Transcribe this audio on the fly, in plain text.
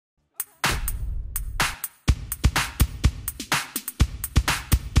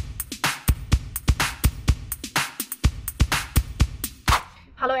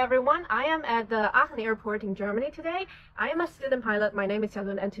Hello everyone, I am at the Aachen airport in Germany today. I am a student pilot, my name is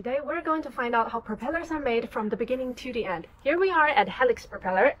Jalun, and today we're going to find out how propellers are made from the beginning to the end. Here we are at Helix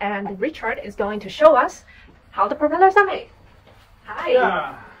Propeller and Richard is going to show us how the propellers are made. Hi!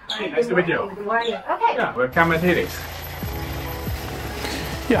 Yeah, hi, nice to meet you. Good morning. Okay. Yeah, welcome at Helix.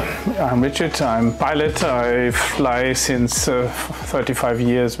 Yeah, I'm Richard, I'm pilot. I fly since 35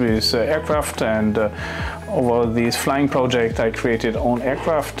 years with aircraft, and over this flying project I created own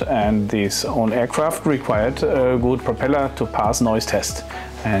aircraft, and this own aircraft required a good propeller to pass noise test.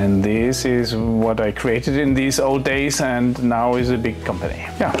 And this is what I created in these old days, and now is a big company.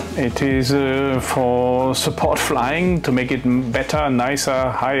 Yeah, it is for support flying, to make it better, nicer,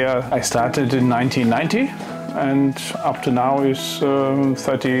 higher. I started in 1990. And up to now is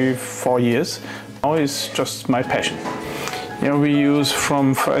 34 years. Now is just my passion. You know, we use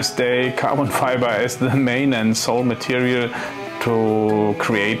from first day carbon fiber as the main and sole material to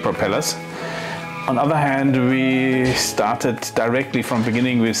create propellers. On the other hand, we started directly from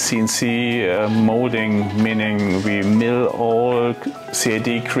beginning with CNC molding, meaning we mill all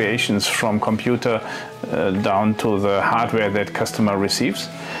CAD creations from computer down to the hardware that customer receives.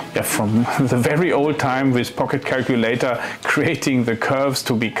 Yeah, from the very old time with pocket calculator creating the curves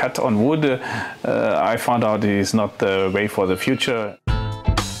to be cut on wood, I found out it is not the way for the future.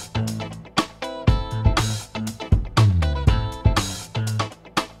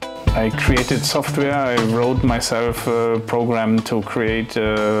 I created software, I wrote myself a program to create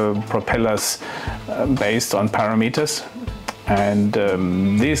propellers based on parameters, and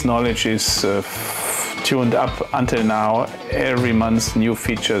this knowledge is tuned up until now. Every month new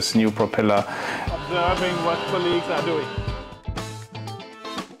features, new propeller. Observing what colleagues are doing.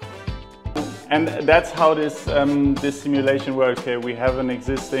 And that's how this simulation works. Okay, we have an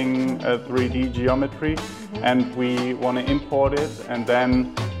existing 3D geometry, and we want to import it and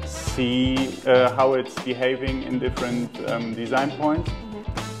then see how it's behaving in different design points.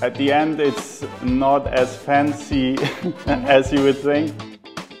 At the end, it's not as fancy as you would think.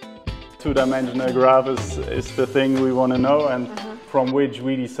 Two-dimensional graph is the thing we want to know, and from which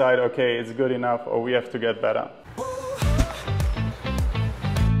we decide, okay, it's good enough or we have to get better.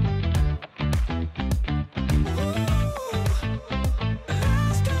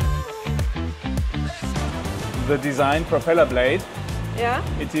 The design propeller blade,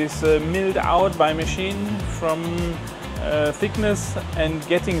 it is milled out by machine from thickness and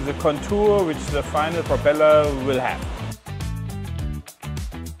getting the contour which the final propeller will have.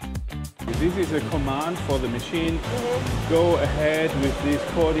 This is a command for the machine. Go ahead with these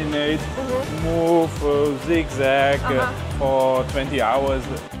coordinates, move zigzag for 20 hours.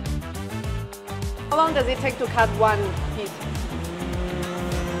 How long does it take to cut one piece?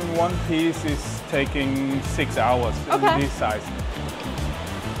 One piece is taking 6 hours in this size.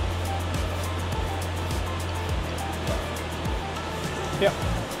 Yeah.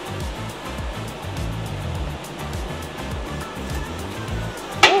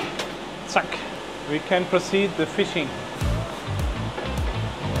 Zack. We can proceed the fishing.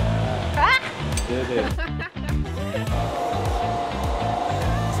 Did it.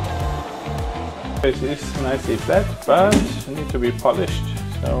 It is nicely flat, but need to be polished.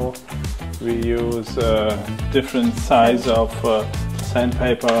 So we use different size of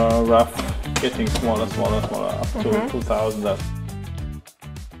sandpaper, rough, getting smaller, up to 2000.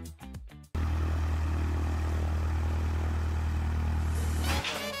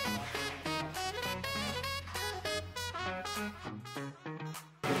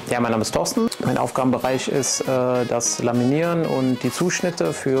 Ja, mein Name ist Thorsten. Mein Aufgabenbereich ist das Laminieren und die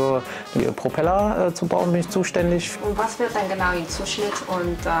Zuschnitte für die Propeller zu bauen, bin ich zuständig. Und was wird dann genau im Zuschnitt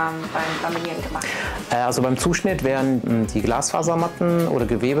und beim Laminieren gemacht? Also beim Zuschnitt werden die Glasfasermatten oder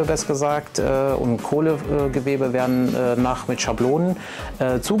Gewebe, besser gesagt, und Kohlegewebe werden mit Schablonen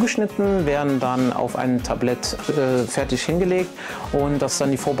zugeschnitten, werden dann auf ein Tablett fertig hingelegt, und das ist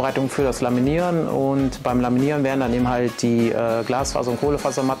dann die Vorbereitung für das Laminieren. Und beim Laminieren werden dann eben halt die Glasfaser- und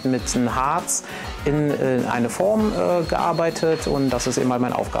Kohlefasermatten mit einem Harz in eine Form gearbeitet, und das ist eben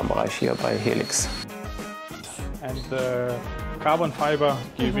mein Aufgabenbereich hier bei Helix. And carbon fiber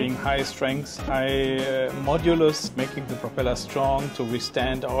giving high strength, high modulus, making the propeller strong to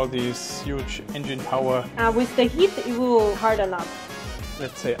withstand all this huge engine power. With the heat it will harden up.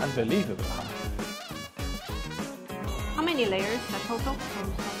 Let's say unbelievable hard. How many layers in total?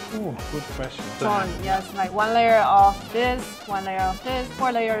 Oh, good question. Yes, like one layer of this, one layer of this,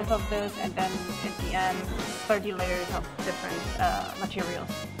 4 layers of this, and then at the end 30 layers of different materials.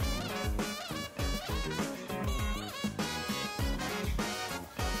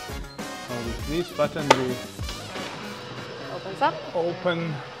 With this button we What's up?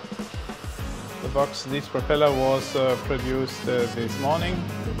 Open the box. This propeller was produced this morning.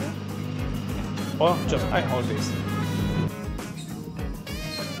 Or just I hold this.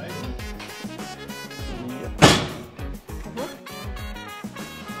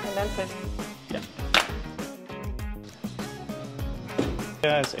 And then fit. Yeah.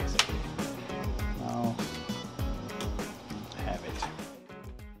 Yes, exactly. Now have it.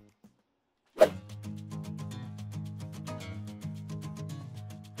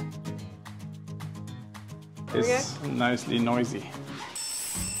 It's nicely noisy.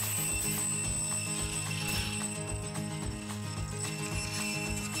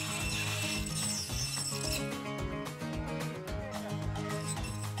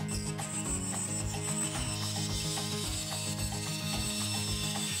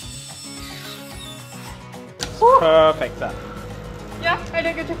 Perfect. Done. Yeah, I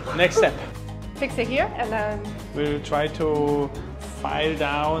did a good job. Next step. Fix it here and then... We'll try to file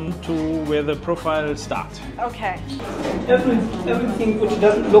down to where the profile starts. Okay. Everything which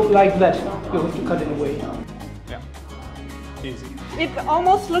doesn't look like that, you have to cut it away. Yeah. Easy. It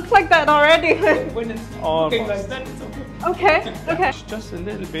almost looks like that already. When it's Almost. looking like that, it's okay. Okay, okay. Just a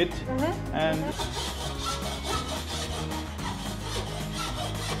little bit and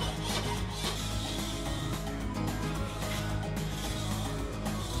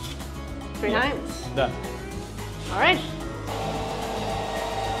Three times. done. All right.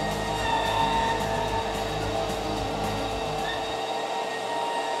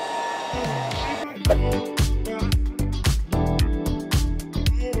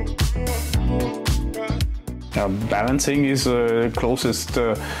 Balancing is the closest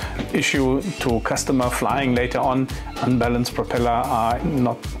issue to customer flying later on. Unbalanced propeller are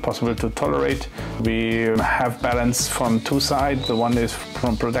not possible to tolerate. We have balance from two sides. The one is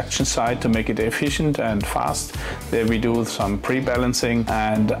from production side to make it efficient and fast. There we do some pre-balancing,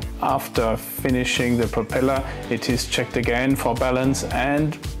 and after finishing the propeller it is checked again for balance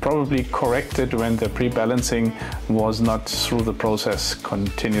and probably corrected when the pre-balancing was not through the process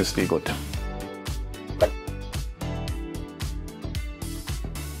continuously good.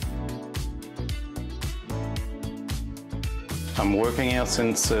 I'm working here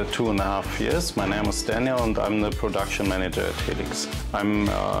since 2.5 years. My name is Daniel and I'm the production manager at Helix. I'm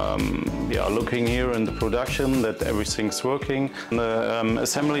looking here in the production that everything's working. In the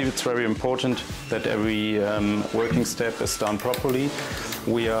assembly, it's very important that every working step is done properly.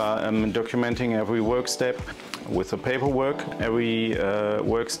 We are documenting every work step with the paperwork. Every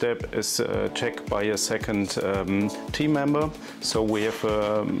work step is checked by a second team member. So we have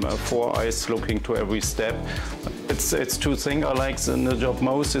 4 eyes looking to every step. It's two things I like in the job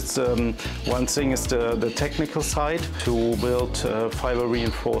most. It's one thing is the technical side to build fiber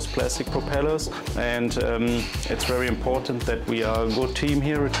reinforced plastic propellers, and it's very important that we are a good team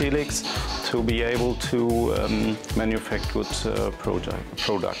here at Helix to be able to manufacture good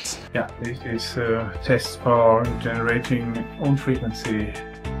products. Yeah, this is a test for generating own frequency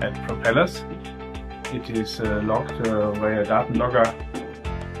at propellers. It is logged via data logger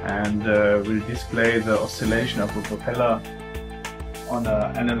and will display the oscillation of the propeller on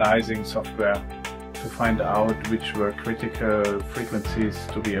analyzing software to find out which were critical frequencies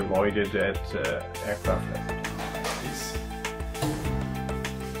to be avoided at aircraft like this.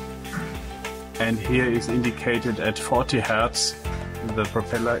 And here is indicated at 40 Hertz the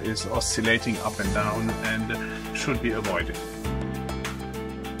propeller is oscillating up and down and should be avoided.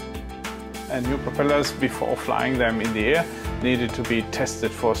 And new propellers, before flying them in the air, needed to be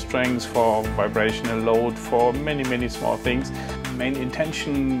tested for strength, for vibrational load, for many small things. Main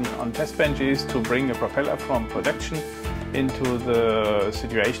intention on test bench is to bring a propeller from production into the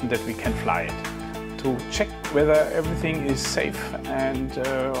situation that we can fly it. To check whether everything is safe and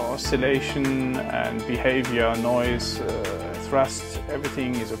oscillation and behavior, noise, thrust,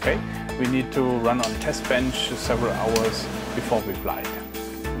 everything is okay. We need to run on test bench several hours before we fly it.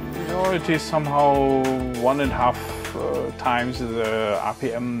 It is somehow 1.5 times the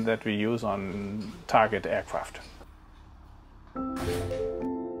RPM that we use on target aircraft.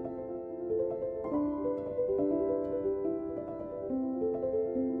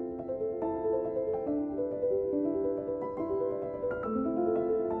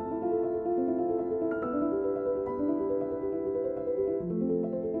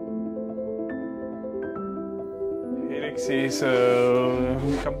 Helix is a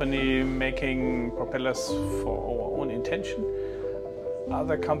company making propellers for our own intention.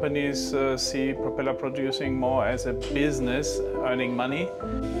 Other companies see propeller producing more as a business, earning money.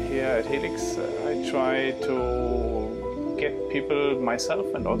 Here at Helix, I try to get people, myself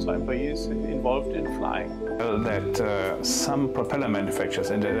and also employees, involved in flying. Some propeller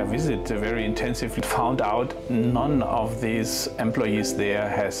manufacturers, and I visited very intensively, found out none of these employees there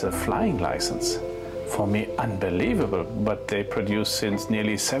has a flying license. For me, unbelievable, but they produce since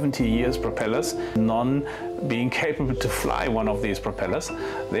nearly 70 years propellers, none being capable to fly one of these propellers.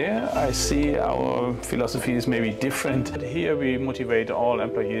 There I see our philosophy is maybe different. But here we motivate all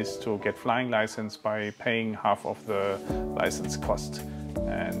employees to get flying license by paying half of the license cost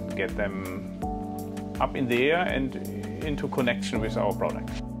and get them up in the air and into connection with our product.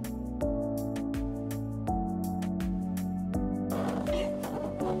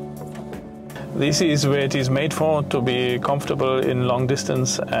 This is where it is made for, to be comfortable in long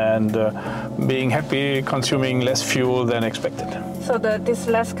distance and being happy, consuming less fuel than expected. So this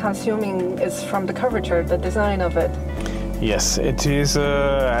less consuming is from the curvature, the design of it? Yes, it is,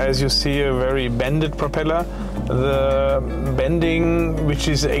 as you see, a very bended propeller. The bending, which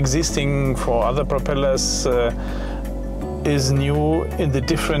is existing for other propellers, is new in the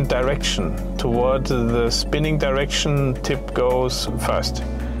different direction. Toward the spinning direction, tip goes first.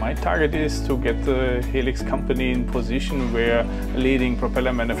 My target is to get the Helix company in position where leading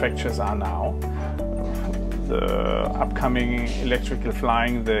propeller manufacturers are now. The upcoming electrical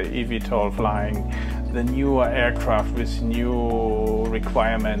flying, the eVTOL flying, the newer aircraft with new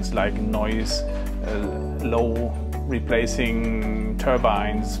requirements like noise, low replacing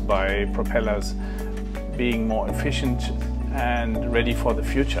turbines by propellers, being more efficient and ready for the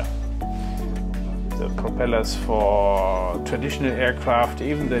future. The propellers for traditional aircraft,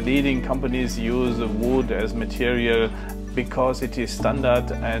 even the leading companies use wood as material because it is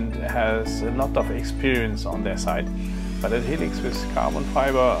standard and has a lot of experience on their side. But at Helix with carbon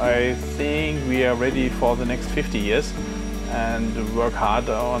fiber, I think we are ready for the next 50 years and work hard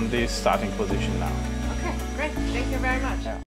on this starting position now. Okay, great. Thank you very much. Yeah.